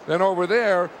Then over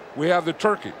there, we have the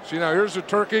turkey. See, now here's the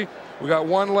turkey. We got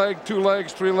 1 leg, 2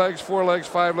 legs, 3 legs, 4 legs,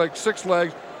 5 legs, 6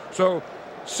 legs. So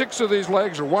 6 of these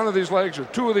legs or 1 of these legs or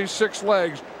 2 of these 6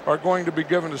 legs are going to be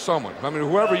given to someone. I mean,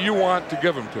 whoever you want to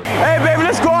give them to. Hey, baby,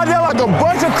 let's go out there like a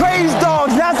bunch of crazy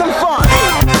dogs and have some fun.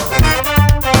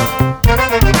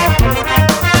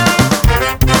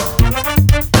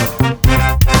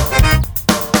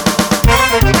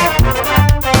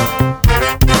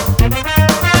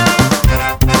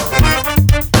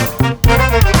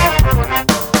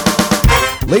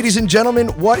 Ladies and gentlemen,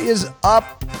 what is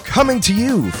up? Coming to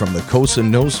you from the Cosa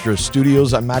Nostra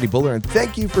studios, I'm Matty Buller, and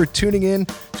thank you for tuning in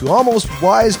to Almost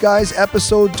Wise Guys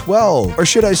episode 12, or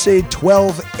should I say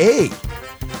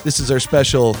 12A. This is our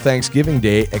special Thanksgiving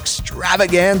Day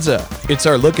extravaganza. It's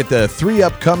our look at the 3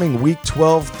 upcoming Week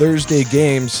 12 Thursday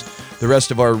games. The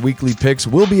rest of our weekly picks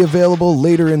will be available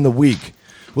later in the week.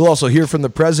 We'll also hear from the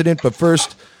president, but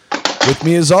first, with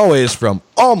me as always from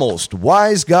Almost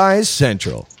Wise Guys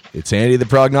Central, it's Andy the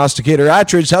Prognosticator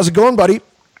Attridge. How's it going, buddy?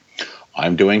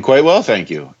 I'm doing quite well, thank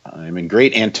you. I'm in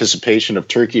great anticipation of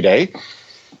Turkey Day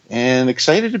and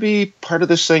excited to be part of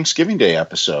this Thanksgiving Day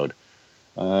episode.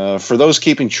 For those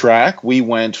keeping track, we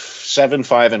went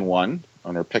 7-5-1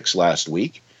 on our picks last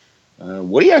week.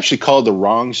 Woody actually called the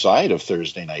wrong side of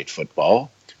Thursday night football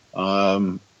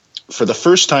for the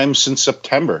first time since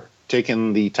September,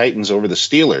 taking the Titans over the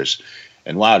Steelers.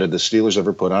 And wow, did the Steelers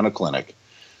ever put on a clinic.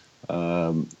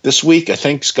 This week, I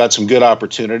think, has got some good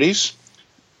opportunities.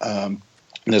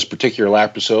 In this particular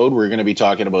episode, we're going to be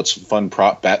talking about some fun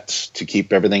prop bets to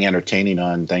keep everything entertaining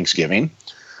on Thanksgiving.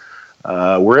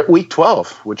 We're at week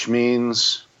 12, which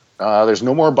means there's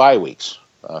no more bye weeks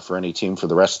for any team for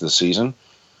the rest of the season.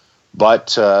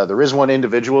 But there is one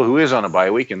individual who is on a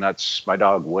bye week, and that's my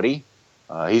dog, Woody.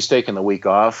 He's taking the week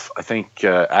off. I think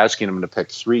asking him to pick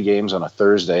 3 games on a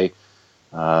Thursday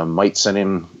might send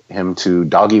him to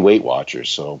doggy Weight Watchers.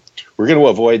 So we're going to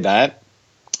avoid that.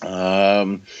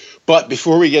 But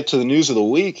before we get to the news of the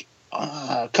week,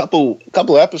 a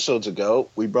couple episodes ago,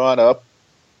 we brought up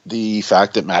the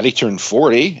fact that Matty turned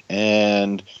 40,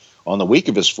 and on the week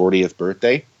of his 40th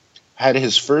birthday, had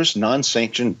his first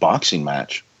non-sanctioned boxing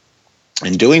match.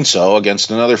 In doing so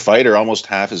against another fighter almost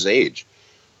half his age.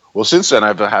 Well, since then,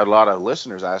 I've had a lot of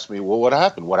listeners ask me, well, what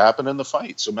happened? What happened in the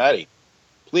fight? So, Matty,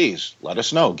 please let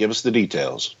us know. Give us the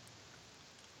details.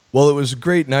 Well, it was a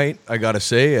great night, I got to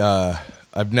say.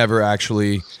 I've never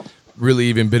actually really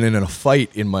even been in a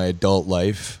fight in my adult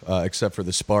life, except for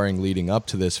the sparring leading up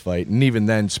to this fight. And even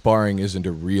then, sparring isn't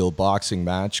a real boxing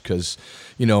match because,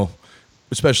 you know,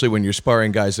 especially when you're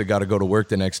sparring guys that got to go to work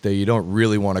the next day, you don't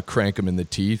really want to crank him in the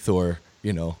teeth or,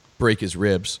 you know, break his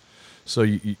ribs. So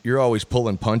you're always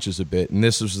pulling punches a bit. And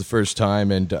this was the first time,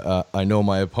 and I know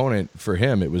my opponent, for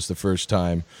him, it was the first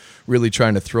time really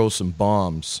trying to throw some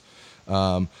bombs.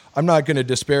 I'm not going to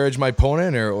disparage my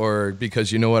opponent or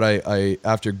because, you know what, I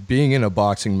after being in a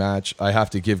boxing match, I have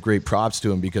to give great props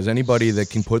to him because anybody that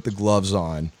can put the gloves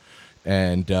on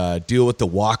and deal with the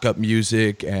walk-up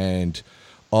music and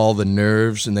all the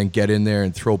nerves and then get in there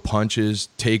and throw punches,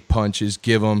 take punches,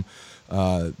 give them,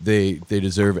 they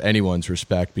deserve anyone's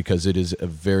respect because it is a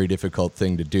very difficult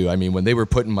thing to do. I mean, when they were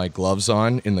putting my gloves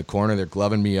on in the corner, they're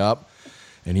gloving me up,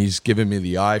 and he's giving me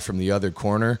the eye from the other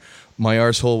corner. My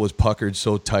arsehole was puckered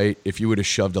so tight, if you would have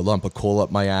shoved a lump of coal up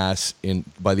my ass,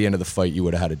 by the end of the fight, you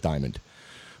would have had a diamond.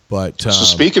 But so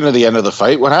speaking of the end of the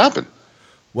fight, what happened?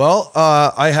 Well,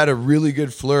 I had a really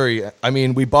good flurry. I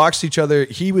mean, we boxed each other.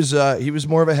 He was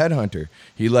more of a headhunter.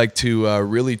 He liked to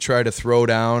really try to throw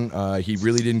down. He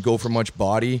really didn't go for much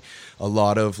body. A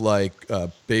lot of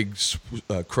big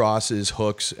crosses,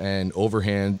 hooks, and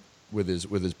overhand with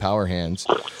his power hands.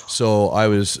 So I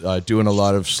was doing a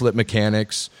lot of slip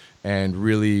mechanics and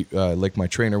really, like my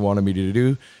trainer wanted me to do,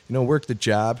 you know, work the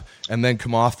jab and then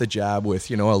come off the jab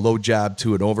with, you know, a low jab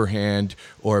to an overhand,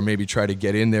 or maybe try to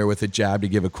get in there with a jab to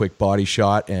give a quick body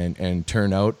shot and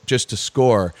turn out just to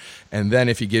score. And then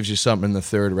if he gives you something in the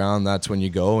third round, that's when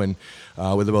you go. And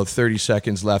with about 30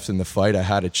 seconds left in the fight, I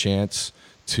had a chance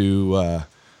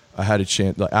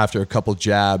after a couple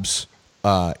jabs.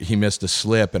 He missed a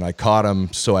slip and I caught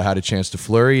him, so I had a chance to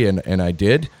flurry, and I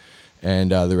did.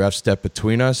 And the ref stepped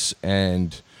between us,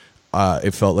 and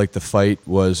it felt like the fight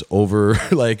was over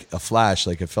like a flash.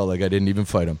 Like it felt like I didn't even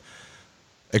fight him.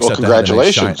 Except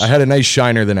congratulations! I had a nice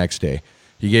shiner the next day.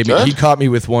 He caught me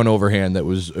with one overhand that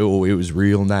was, it was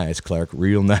real nice, Clark,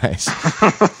 real nice.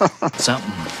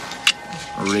 Something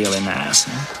really nice.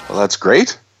 Huh? Well, that's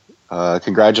great.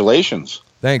 Congratulations.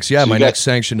 Thanks. Yeah, So my next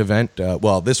sanctioned event,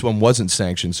 well, this one wasn't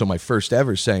sanctioned, so my first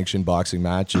ever sanctioned boxing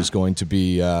match is going to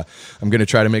be, I'm going to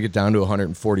try to make it down to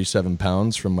 147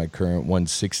 pounds from my current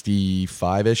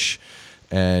 165-ish,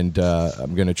 and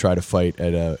I'm going to try to fight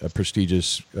at a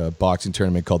prestigious boxing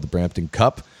tournament called the Brampton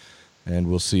Cup, and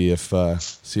we'll see if I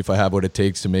have what it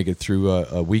takes to make it through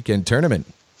a weekend tournament.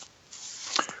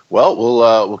 Well,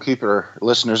 we'll keep our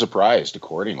listeners apprised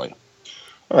accordingly.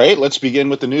 All right, let's begin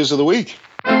with the news of the week.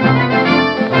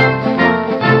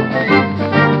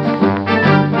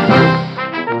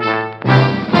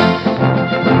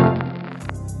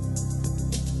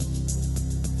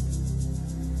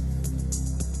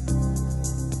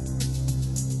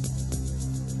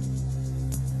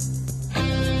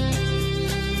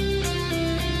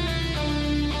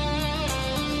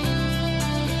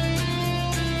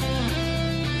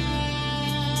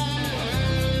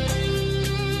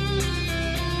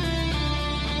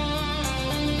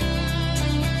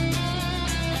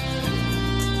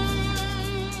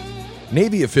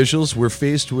 Navy officials were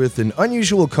faced with an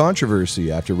unusual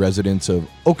controversy after residents of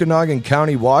Okanagan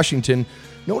County, Washington,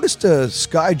 noticed a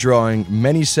sky drawing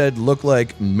many said looked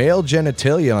like male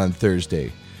genitalia on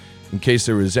Thursday. In case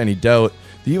there was any doubt,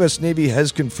 the U.S. Navy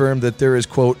has confirmed that there is,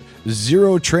 quote,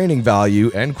 zero training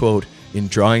value, end quote, in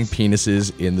drawing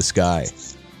penises in the sky.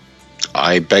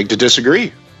 I beg to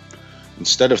disagree.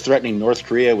 Instead of threatening North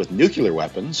Korea with nuclear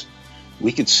weapons,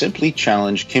 we could simply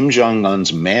challenge Kim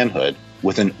Jong-un's manhood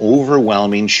with an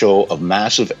overwhelming show of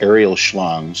massive aerial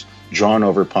schlongs drawn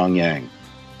over Pyongyang.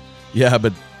 Yeah,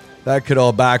 but that could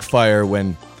all backfire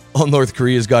when all North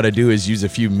Korea's got to do is use a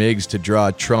few MiGs to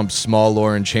draw Trump's small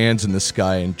orange hands in the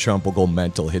sky and Trump will go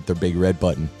mental, hit their big red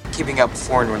button. Keeping up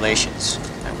foreign relations.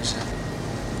 I was,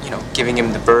 giving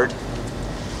him the bird.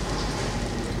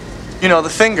 You know, the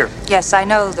finger. Yes, I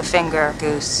know the finger,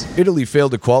 Goose. Italy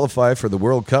failed to qualify for the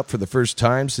World Cup for the first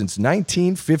time since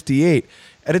 1958,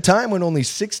 at a time when only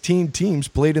 16 teams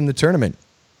played in the tournament.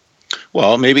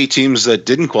 Well, maybe teams that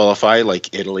didn't qualify,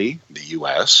 like Italy, the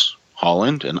U.S.,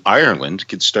 Holland, and Ireland,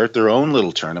 could start their own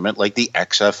little tournament like the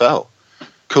XFL.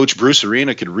 Coach Bruce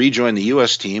Arena could rejoin the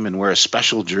U.S. team and wear a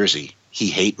special jersey. He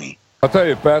hate me. I'll tell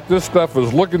you, Pat, this stuff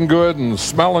is looking good and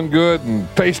smelling good and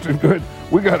tasting good.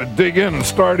 We got to dig in and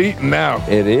start eating now.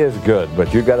 It is good,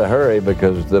 but you got to hurry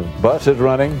because the bus is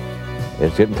running.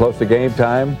 It's getting close to game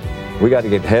time. We got to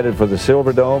get headed for the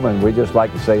Silver Dome, and we just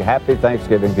like to say happy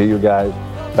Thanksgiving to you guys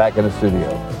back in the studio.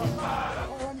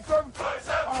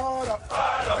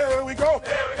 Here we go.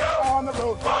 On the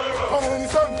road.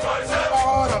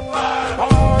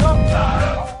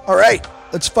 All right,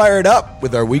 let's fire it up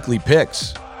with our weekly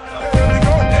picks.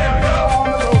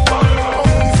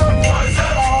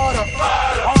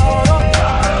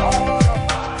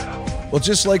 Well,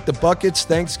 just like the Buckets,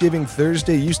 Thanksgiving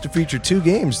Thursday used to feature two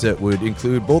games that would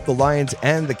include both the Lions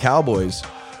and the Cowboys.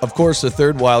 Of course, the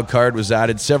third wild card was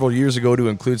added several years ago to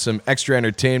include some extra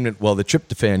entertainment while the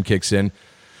tryptophan kicks in.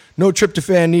 No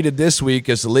tryptophan needed this week,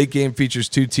 as the late game features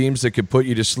two teams that could put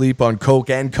you to sleep on Coke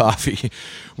and coffee.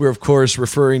 We're, of course,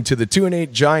 referring to the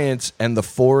 2-8 Giants and the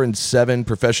 4-7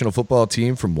 professional football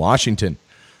team from Washington.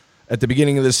 At the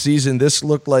beginning of the season, this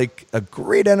looked like a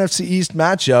great NFC East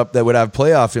matchup that would have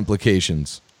playoff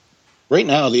implications. Right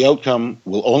now, the outcome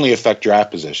will only affect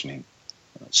draft positioning.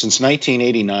 Since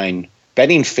 1989,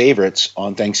 betting favorites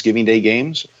on Thanksgiving Day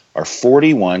games are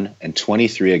 41 and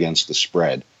 23 against the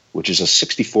spread, which is a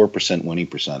 64% winning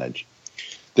percentage.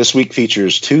 This week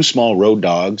features two small road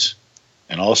dogs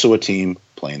and also a team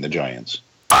playing the Giants.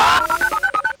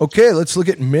 Okay, let's look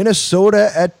at Minnesota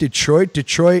at Detroit.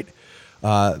 Detroit,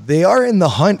 they are in the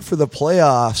hunt for the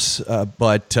playoffs,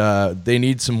 but they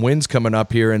need some wins coming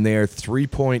up here, and they are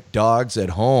 3-point dogs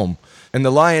at home. And the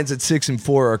Lions at 6-4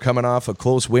 are coming off a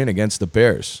close win against the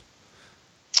Bears.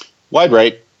 Wide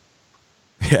right.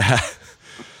 Yeah.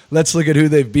 Let's look at who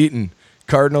they've beaten.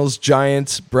 Cardinals,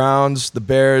 Giants, Browns, the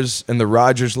Bears, and the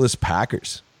Rodgers-less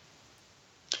Packers.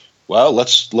 Well,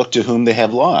 let's look to whom they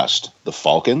have lost. The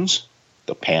Falcons,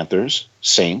 the Panthers,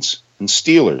 Saints, and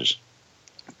Steelers.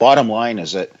 Bottom line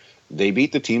is that they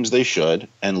beat the teams they should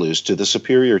and lose to the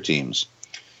superior teams.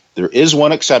 There is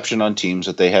one exception on teams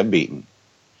that they have beaten,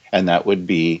 and that would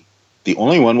be the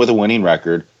only one with a winning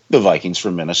record, the Vikings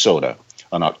from Minnesota,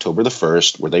 on October the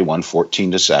 1st, where they won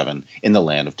 14-7 in the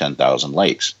land of 10,000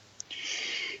 lakes.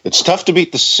 It's tough to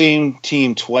beat the same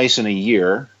team twice in a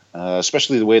year,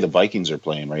 especially the way the Vikings are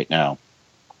playing right now.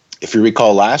 If you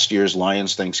recall, last year's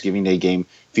Lions Thanksgiving Day game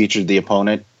featured the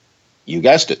opponent, you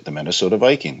guessed it, the Minnesota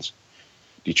Vikings.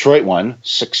 Detroit won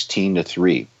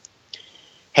 16-3.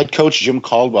 Head coach Jim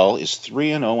Caldwell is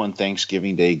 3-0 on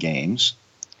Thanksgiving Day games.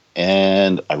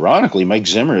 And ironically, Mike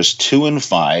Zimmer is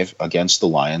 2-5 against the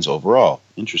Lions overall.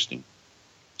 Interesting.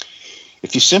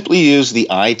 If you simply use the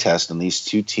eye test on these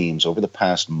two teams over the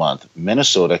past month,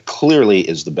 Minnesota clearly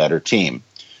is the better team.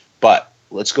 But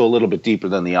let's go a little bit deeper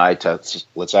than the eye test.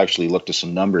 Let's actually look to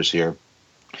some numbers here.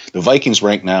 The Vikings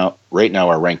right now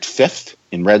are ranked 5th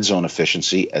in red zone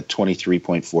efficiency at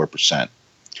 23.4%.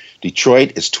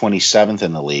 Detroit is 27th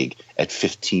in the league at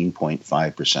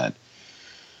 15.5%.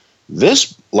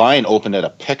 This line opened at a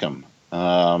pick'em,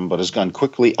 but has gone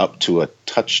quickly up to a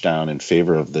touchdown in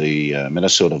favor of the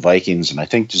Minnesota Vikings, and I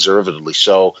think deservedly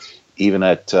so. Even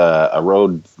at a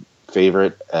road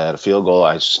favorite at a field goal,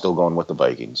 I'm still going with the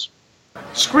Vikings.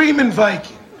 Screaming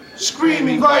Viking.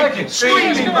 Screaming Viking.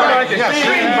 Screaming Viking.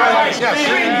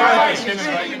 Screaming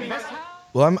Viking.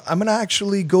 Well, I'm going to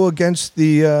actually go against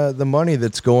the money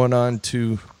that's going on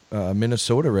to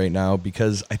Minnesota right now,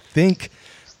 because I think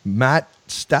Matt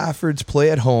Stafford's play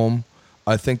at home.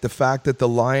 I think the fact that the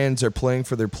Lions are playing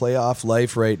for their playoff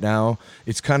life right now,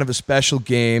 it's kind of a special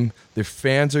game. Their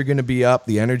fans are going to be up.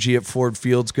 The energy at Ford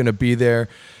Field's going to be there.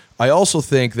 I also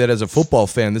think that as a football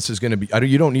fan, this is going to be,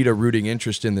 you don't need a rooting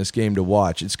interest in this game to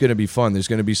watch. It's going to be fun. There's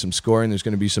going to be some scoring. There's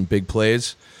going to be some big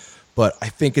plays. But I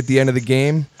think at the end of the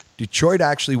game, Detroit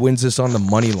actually wins this on the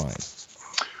money line.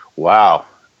 Wow.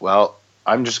 Well,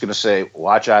 I'm just going to say,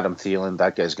 watch Adam Thielen.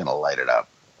 That guy's going to light it up.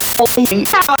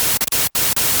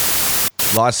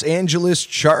 Los Angeles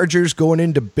Chargers going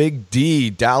into Big D.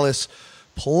 Dallas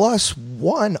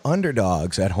 +1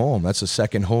 underdogs at home. That's the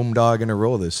second home dog in a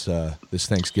row this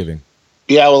Thanksgiving.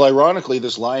 Yeah, well, ironically,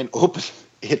 this line opened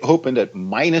at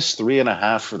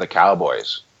 -3.5 for the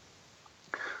Cowboys.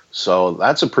 So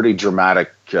that's a pretty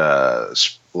dramatic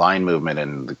line movement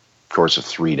in the course of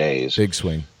 3 days. Big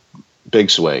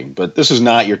swing. But this is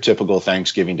not your typical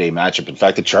Thanksgiving Day matchup. In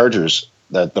fact, the Chargers,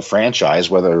 the franchise,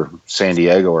 whether San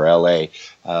Diego or LA,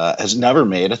 has never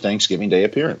made a Thanksgiving Day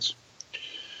appearance.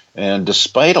 And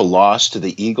despite a loss to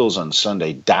the Eagles on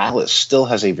Sunday, Dallas still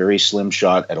has a very slim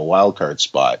shot at a wild card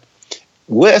spot,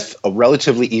 with a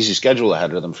relatively easy schedule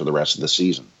ahead of them for the rest of the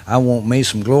season. I want me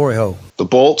some glory hole. The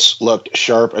Bolts looked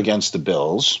sharp against the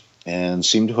Bills and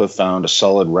seem to have found a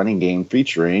solid running game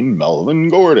featuring Melvin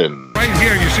Gordon. Right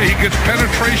here, you see he gets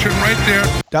penetration right there.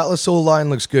 Dallas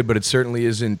O-line looks good, but it certainly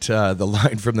isn't the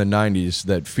line from the 90s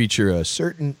that feature a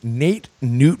certain Nate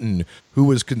Newton, who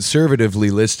was conservatively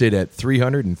listed at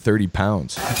 330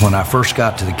 pounds. When I first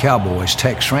got to the Cowboys,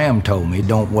 Tex Ram told me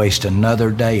don't waste another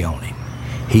day on him.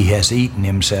 He has eaten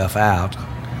himself out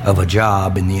of a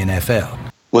job in the NFL.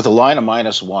 With a line of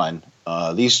 -1,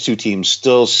 these two teams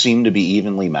still seem to be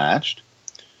evenly matched.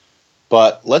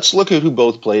 But let's look at who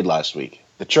both played last week.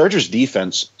 The Chargers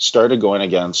defense started going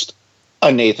against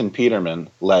a Nathan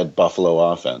Peterman-led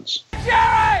Buffalo offense.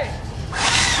 Jerry!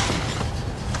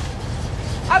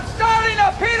 I'm starting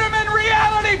a Peterman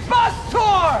reality bus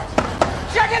tour!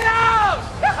 Check it out!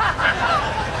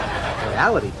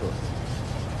 Reality tour?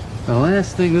 The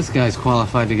last thing this guy's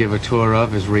qualified to give a tour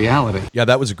of is reality. Yeah,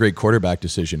 that was a great quarterback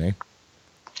decision, eh?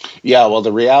 Yeah, well,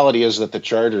 the reality is that the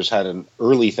Chargers had an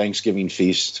early Thanksgiving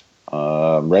feast,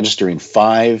 registering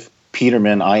 5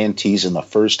 Peterman INTs in the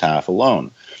first half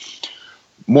alone.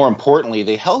 More importantly,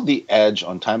 they held the edge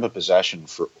on time of possession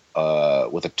for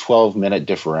with a 12-minute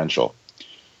differential.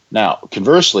 Now,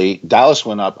 conversely, Dallas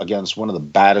went up against one of the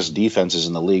baddest defenses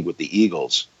in the league with the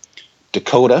Eagles.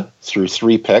 Dakota threw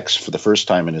 3 picks for the first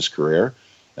time in his career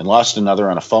and lost another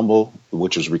on a fumble,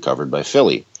 which was recovered by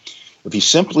Philly. If you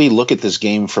simply look at this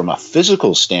game from a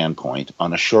physical standpoint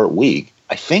on a short week,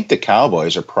 I think the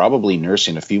Cowboys are probably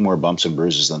nursing a few more bumps and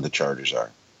bruises than the Chargers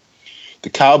are. The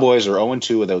Cowboys are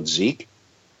 0-2 without Zeke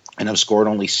and have scored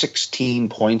only 16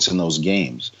 points in those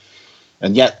games.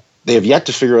 And yet they have yet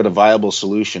to figure out a viable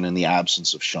solution in the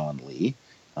absence of Sean Lee.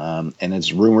 And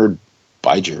it's rumored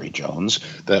by Jerry Jones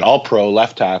that all-pro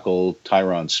left tackle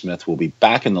Tyron Smith will be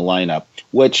back in the lineup,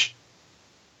 which,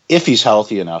 if he's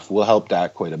healthy enough, will help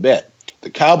Dak quite a bit.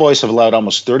 The Cowboys have allowed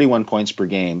almost 31 points per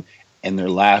game in their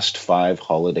last 5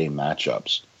 holiday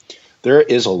matchups. There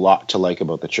is a lot to like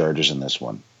about the Chargers in this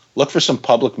one. Look for some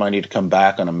public money to come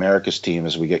back on America's team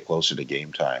as we get closer to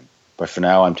game time. But for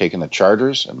now, I'm taking the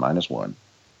Chargers at -1.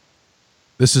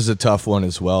 This is a tough one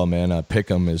as well, man.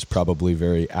 Pick'em is probably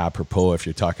very apropos if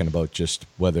you're talking about just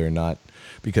whether or not,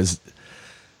 because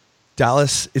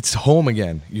Dallas, it's home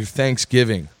again. Your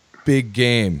Thanksgiving, big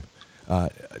game.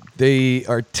 They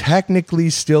are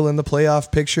technically still in the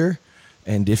playoff picture,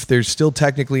 and if they're still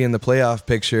technically in the playoff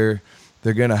picture,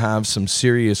 they're going to have some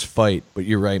serious fight. But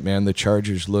you're right, man. The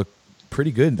Chargers look pretty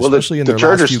good, especially in their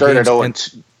last few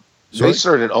games. They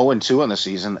started 0-2 on the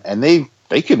season, and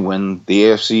they could win the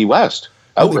AFC West.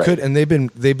 Oh, they could, and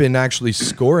they've been actually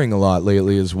scoring a lot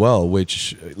lately as well,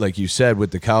 which, like you said,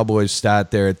 with the Cowboys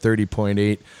stat there at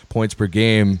 30.8 points per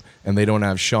game, and they don't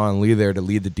have Sean Lee there to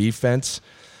lead the defense.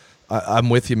 I'm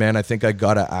with you, man. I think I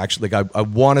gotta actually, I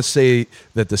want to say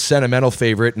that the sentimental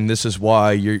favorite, and this is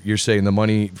why you're saying the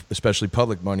money, especially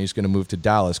public money, is going to move to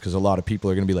Dallas, because a lot of people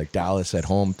are going to be like, Dallas at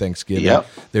home Thanksgiving. Yep.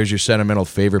 There's your sentimental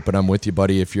favorite, but I'm with you,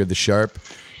 buddy. If you're the sharp,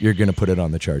 you're going to put it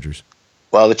on the Chargers.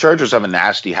 Well, the Chargers have a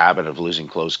nasty habit of losing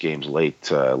close games late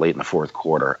in the fourth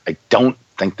quarter. I don't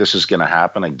think this is going to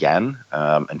happen again.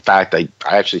 In fact, I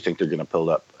actually think they're going to build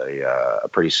up a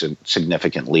pretty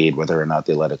significant lead, whether or not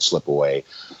they let it slip away.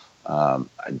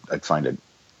 I'd find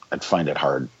it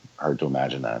hard to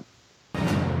imagine that.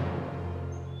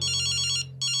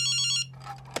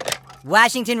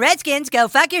 Washington Redskins, go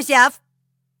fuck yourself.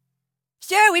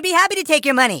 Sure, we'd be happy to take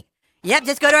your money. Yep,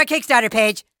 just go to our Kickstarter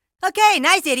page. Okay,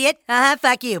 nice idiot.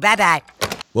 Fuck you. Bye-bye.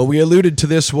 Well, we alluded to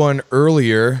this one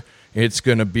earlier. It's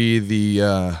going to be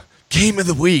the game of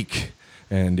the week.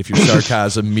 And if your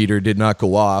sarcasm meter did not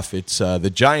go off, it's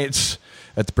the Giants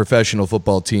at the professional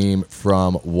football team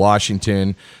from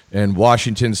Washington. And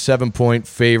Washington's 7-point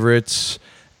favorites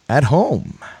at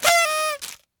home.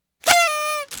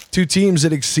 Two teams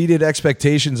that exceeded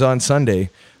expectations on Sunday.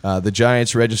 The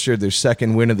Giants registered their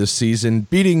second win of the season,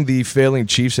 beating the failing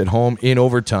Chiefs at home in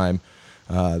overtime.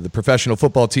 The professional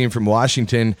football team from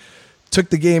Washington took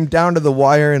the game down to the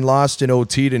wire and lost in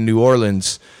OT to New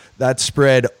Orleans. That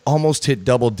spread almost hit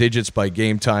double digits by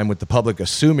game time, with the public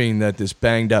assuming that this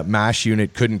banged-up MASH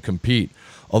unit couldn't compete.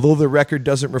 Although the record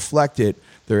doesn't reflect it,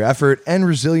 their effort and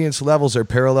resilience levels are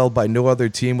paralleled by no other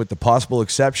team, with the possible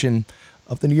exception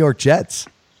of the New York Jets.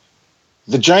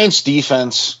 The Giants'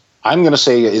 defense, I'm going to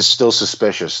say, is still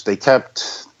suspicious. They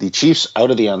kept the Chiefs out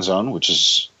of the end zone, which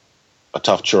is a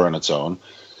tough chore on its own,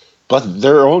 but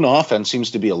their own offense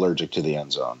seems to be allergic to the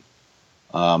end zone.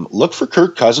 Look for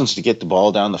Kirk Cousins to get the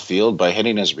ball down the field by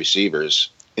hitting his receivers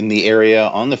in the area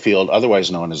on the field,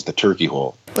 otherwise known as the turkey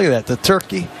hole. Look at that, the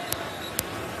turkey.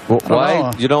 Well,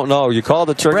 why? You don't know. You call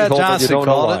the turkey Brad hole, Johnson but you don't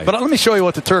know why. it. But let me show you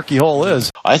what the turkey hole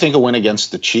is. I think a win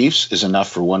against the Chiefs is enough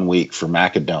for 1 week for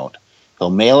Macadone. He'll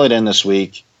mail it in this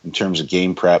week in terms of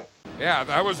game prep. Yeah,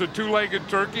 that was a two-legged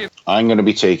turkey. I'm going to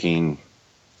be taking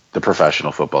the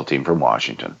professional football team from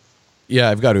Washington. Yeah,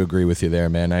 I've got to agree with you there,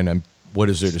 man. And what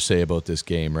is there to say about this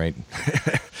game, right?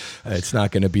 It's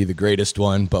not going to be the greatest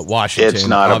one, but Washington, it's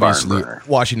not obviously,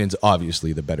 Washington's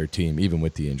obviously the better team, even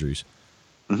with the injuries.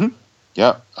 Mm-hmm.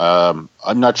 Yeah, I'm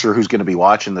not sure who's going to be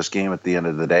watching this game at the end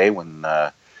of the day when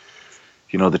the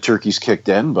turkey's kicked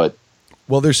in, but.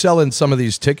 Well, they're selling some of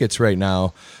these tickets right now.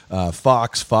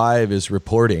 Fox 5 is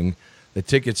reporting the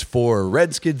tickets for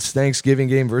Redskins Thanksgiving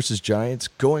game versus Giants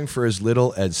going for as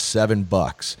little as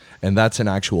 $7, and that's an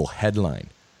actual headline.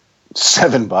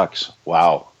 $7,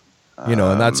 wow!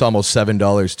 And that's almost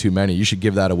 $7 too many. You should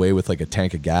give that away with like a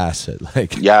tank of gas at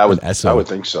like. Yeah, I would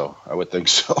think so. I would think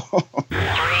so.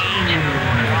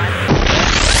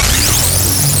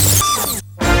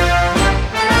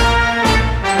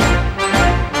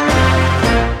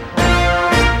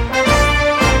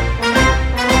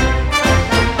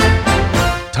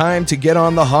 Time to get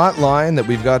on the hotline that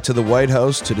we've got to the White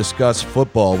House to discuss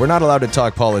football. We're not allowed to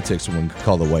talk politics when we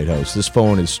call the White House. This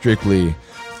phone is strictly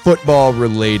football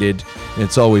related, and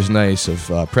it's always nice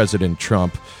of President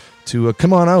Trump to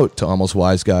come on out to Almost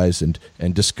Wise Guys and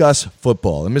discuss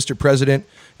football. And Mr. President,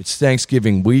 it's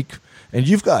Thanksgiving week, and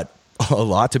you've got a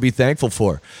lot to be thankful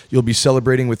for. You'll be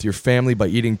celebrating with your family by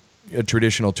eating a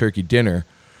traditional turkey dinner,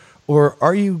 or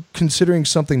are you considering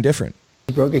something different?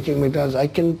 Burger King, McDonald's, I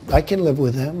can live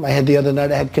with them. I had the other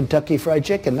night, I had Kentucky Fried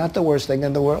Chicken, not the worst thing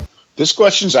in the world. This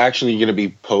question is actually going to be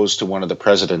posed to one of the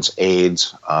president's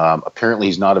aides. Apparently,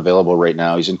 he's not available right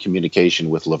now. He's in communication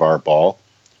with LeVar Ball.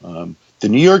 The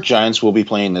New York Giants will be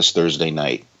playing this Thursday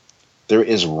night. There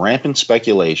is rampant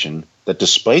speculation that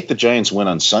despite the Giants' win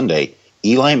on Sunday,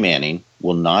 Eli Manning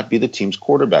will not be the team's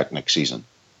quarterback next season.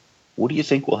 What do you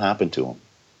think will happen to him?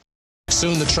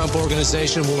 Soon the Trump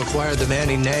organization will acquire the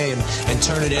Manning name and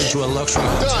turn it into a luxury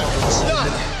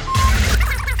hotel.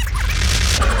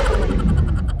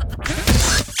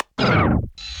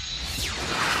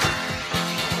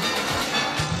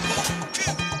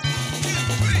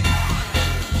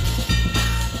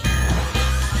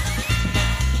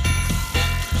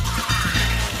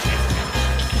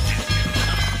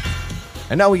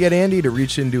 And now we get Andy to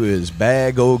reach into his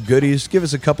bag of goodies, give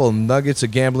us a couple of nuggets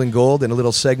of gambling gold and a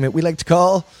little segment we like to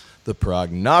call the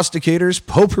Prognosticator's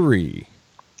Potpourri.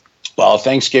 Well,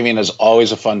 Thanksgiving is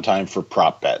always a fun time for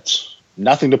prop bets.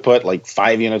 Nothing to put like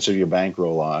 5 units of your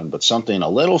bankroll on, but something a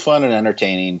little fun and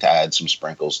entertaining to add some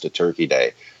sprinkles to Turkey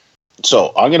Day.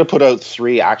 So I'm going to put out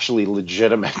 3 actually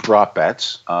legitimate prop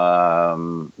bets,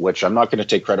 which I'm not going to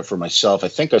take credit for myself. I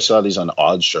think I saw these on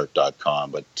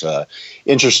oddshark.com, but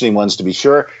interesting ones to be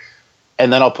sure.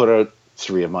 And then I'll put out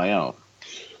 3 of my own.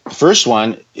 The first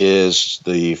one is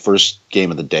the first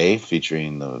game of the day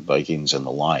featuring the Vikings and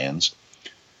the Lions.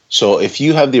 So if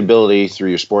you have the ability through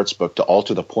your sports book to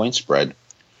alter the point spread,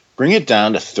 bring it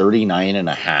down to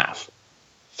 39.5.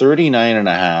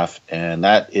 39.5, and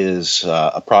that is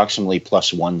approximately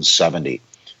plus 170.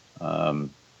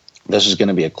 This is going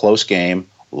to be a close game,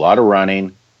 a lot of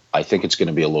running. I think it's going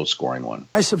to be a low-scoring one.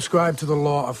 I subscribe to the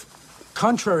law of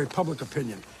contrary public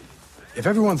opinion. If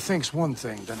everyone thinks one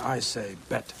thing, then I say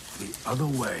bet the other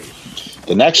way.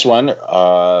 The next one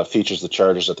features the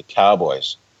Chargers at the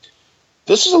Cowboys.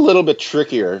 This is a little bit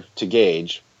trickier to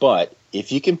gauge, but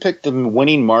if you can pick the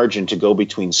winning margin to go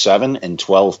between 7 and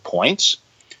 12 points,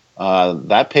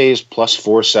 that pays plus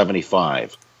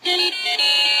 475.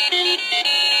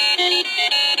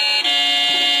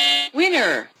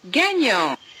 Winner,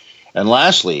 gagnant. And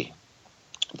lastly,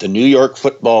 the New York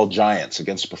Football Giants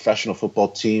against a professional football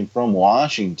team from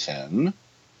Washington.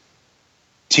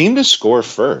 Team to score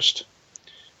first.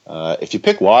 If you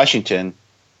pick Washington,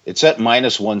 it's at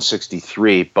minus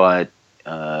 163, but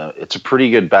it's a pretty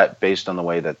good bet based on the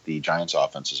way that the Giants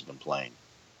offense has been playing.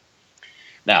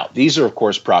 Now, these are, of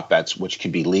course, prop bets which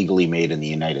can be legally made in the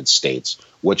United States,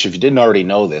 which, if you didn't already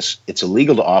know this, it's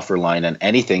illegal to offer line on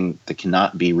anything that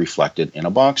cannot be reflected in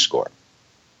a box score.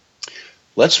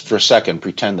 Let's, for a second,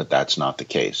 pretend that that's not the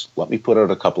case. Let me put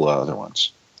out a couple of other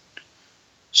ones.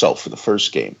 So, for the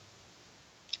first game,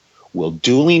 will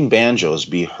dueling banjos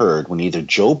be heard when either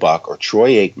Joe Buck or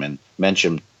Troy Aikman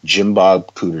mention Jim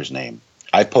Bob Cooter's name?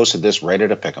 I posted this right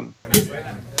at a pick'em.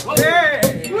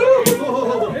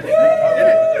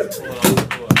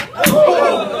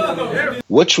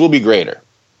 Which will be greater,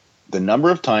 the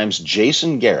number of times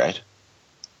Jason Garrett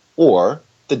or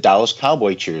the Dallas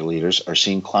Cowboy cheerleaders are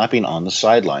seen clapping on the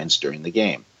sidelines during the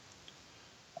game?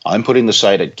 I'm putting the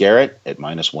side at Garrett at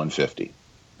minus 150.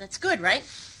 That's good, right?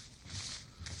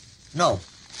 No.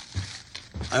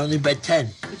 I only bet 10.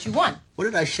 But you won. What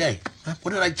did I say? Huh?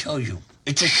 What did I tell you?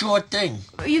 It's a sure thing.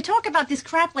 You talk about this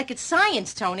crap like it's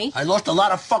science, Tony. I lost a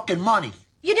lot of fucking money.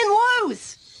 You didn't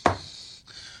lose.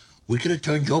 We could have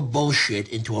turned your bullshit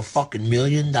into a fucking $1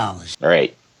 million. All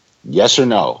right. Yes or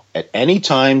no? At any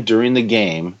time during the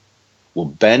game, will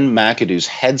Ben McAdoo's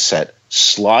headset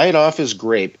slide off his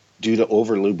grape due to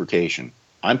over-lubrication?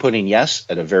 I'm putting yes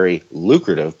at a very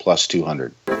lucrative plus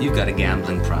 200. You've got a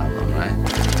gambling problem, right?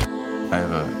 I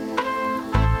have a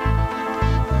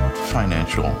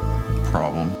financial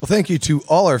problem. Well, thank you to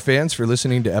all our fans for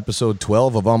listening to episode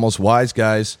 12 of Almost Wise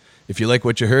Guys. If you like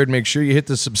what you heard, make sure you hit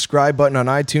the subscribe button on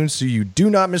iTunes so you do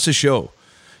not miss a show.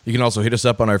 You can also hit us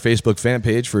up on our Facebook fan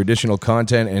page for additional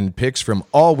content and picks from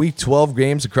all Week 12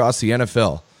 games across the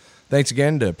NFL. Thanks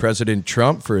again to President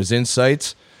Trump for his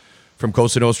insights. From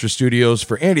Cosa Nostra Studios,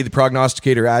 for Andy the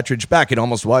Prognosticator Attridge, back at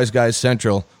Almost Wise Guys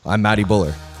Central, I'm Matty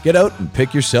Buller. Get out and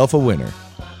pick yourself a winner.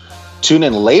 Tune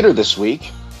in later this week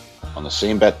on the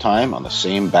same bet time on the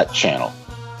same bet channel.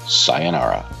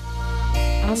 Sayonara.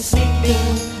 I'm sleeping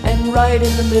and right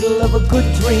in the middle of a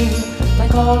good dream.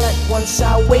 Like all at once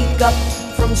I wake up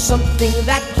from something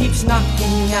that keeps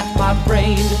knocking at my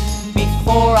brain.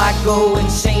 Before I go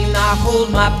insane, I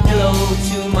hold my pillow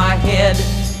to my head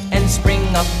and spring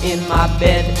up in my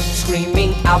bed,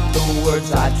 screaming out the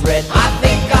words I dread. I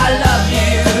think I love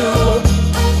you.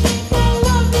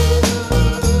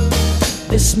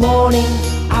 This morning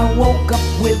I woke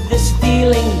up with this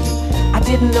feeling I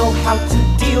didn't know how to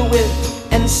deal with,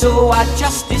 and so I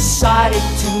just decided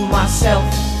to myself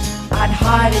I'd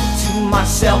hide it to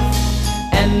myself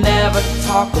and never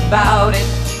talk about it.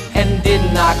 And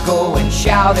did not go and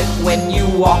shout it when you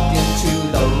walked into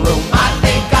the room. I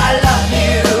think I love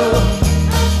you.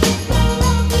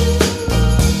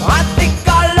 I think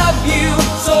I love you.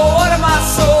 So what am I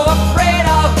so afraid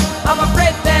of? I'm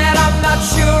afraid that I'm not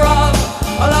sure of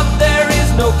a love there is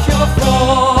no cure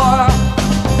for.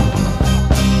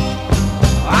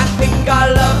 I think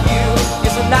I love you.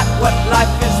 Isn't that what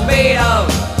life is made of?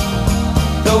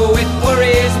 Though it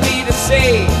worries me to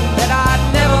say that I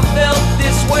never felt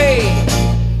this way.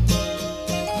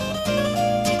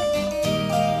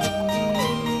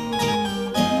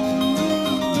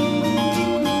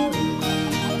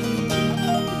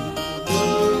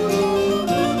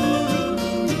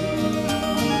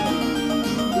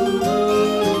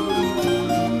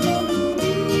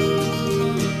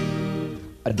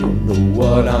 I don't know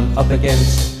what I'm up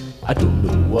against. I don't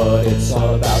know what it's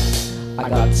all about. I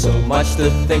got so much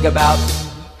to think about.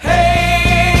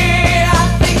 Hey,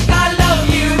 I think I love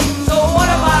you. So what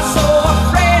am I so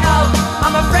afraid of?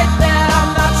 I'm afraid that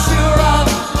I'm not sure of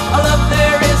a love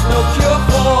there is no cure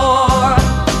for.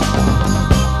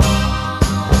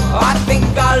 I think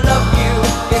I love you.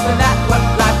 Isn't that what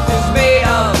life is made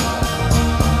of?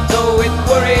 Though it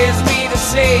worries me to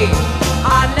say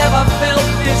I never felt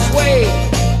this way.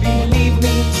 Believe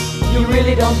me, you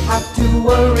really don't have to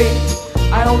worry.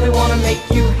 I only wanna make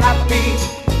you happy.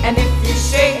 And if you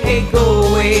say, hey, go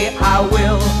away, I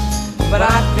will. But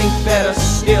I think better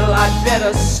still, I'd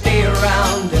better stay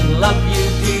around and love you.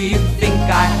 Do you think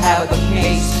I have a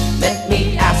case? Let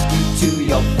me ask you to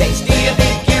your face. Do you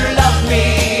think you love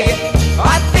me?